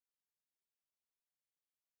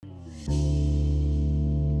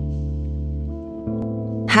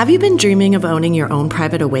Have you been dreaming of owning your own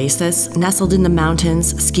private oasis, nestled in the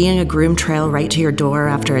mountains, skiing a groomed trail right to your door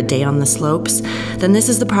after a day on the slopes? Then this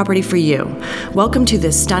is the property for you. Welcome to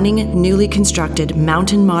this stunning, newly constructed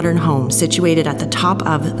mountain modern home situated at the top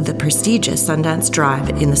of the prestigious Sundance Drive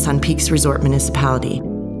in the Sun Peaks Resort Municipality.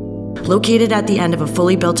 Located at the end of a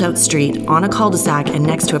fully built-out street, on a cul-de-sac and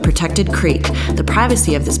next to a protected creek, the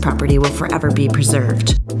privacy of this property will forever be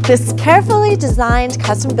preserved. This carefully designed,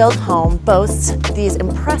 custom-built home boasts these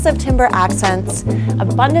impressive timber accents,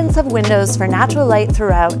 abundance of windows for natural light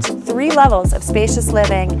throughout, 3 levels of spacious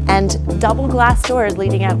living, and double glass doors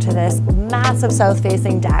leading out to this massive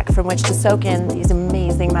south-facing deck from which to soak in these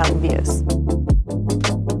amazing mountain views.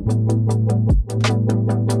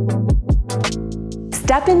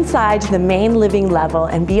 Step inside the main living level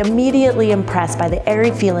and be immediately impressed by the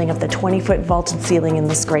airy feeling of the 20-foot vaulted ceiling in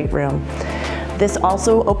this great room. This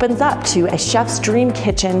also opens up to a chef's dream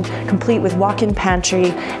kitchen, complete with walk-in pantry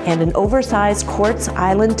and an oversized quartz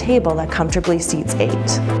island table that comfortably seats 8.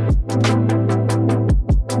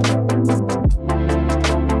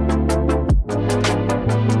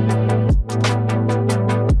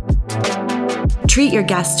 Treat your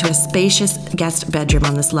guests to a spacious guest bedroom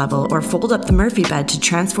on this level, or fold up the Murphy bed to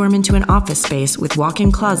transform into an office space with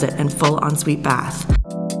walk-in closet and full ensuite bath.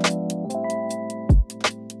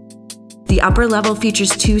 The upper level features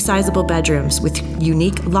 2 sizable bedrooms with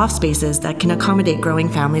unique loft spaces that can accommodate growing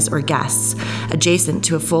families or guests, adjacent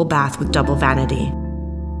to a full bath with double vanity.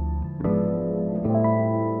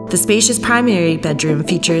 The spacious primary bedroom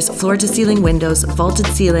features floor-to-ceiling windows, vaulted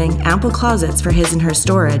ceiling, ample closets for his and her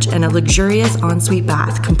storage, and a luxurious ensuite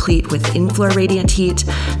bath complete with in-floor radiant heat,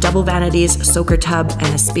 double vanities, soaker tub,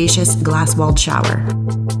 and a spacious glass-walled shower.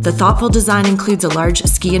 The thoughtful design includes a large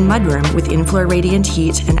ski and mudroom with in-floor radiant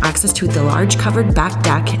heat and access to the large covered back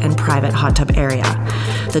deck and private hot tub area.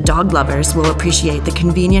 The dog lovers will appreciate the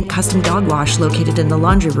convenient custom dog wash located in the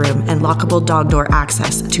laundry room and lockable dog door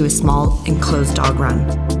access to a small enclosed dog run.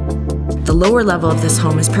 The lower level of this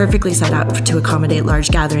home is perfectly set up to accommodate large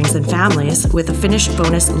gatherings and families, with a finished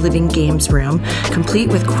bonus living games room, complete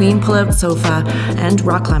with queen pull-out sofa and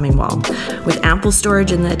rock climbing wall. With ample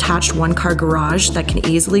storage in the attached 1-car garage that can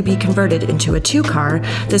easily be converted into a 2-car,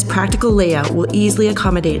 this practical layout will easily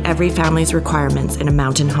accommodate every family's requirements in a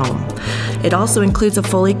mountain home. It also includes a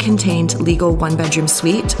fully contained legal 1-bedroom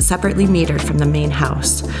suite, separately metered from the main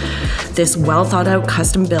house. This well-thought-out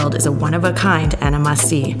custom build is a one-of-a-kind and a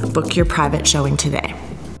must-see. Book your private showing today.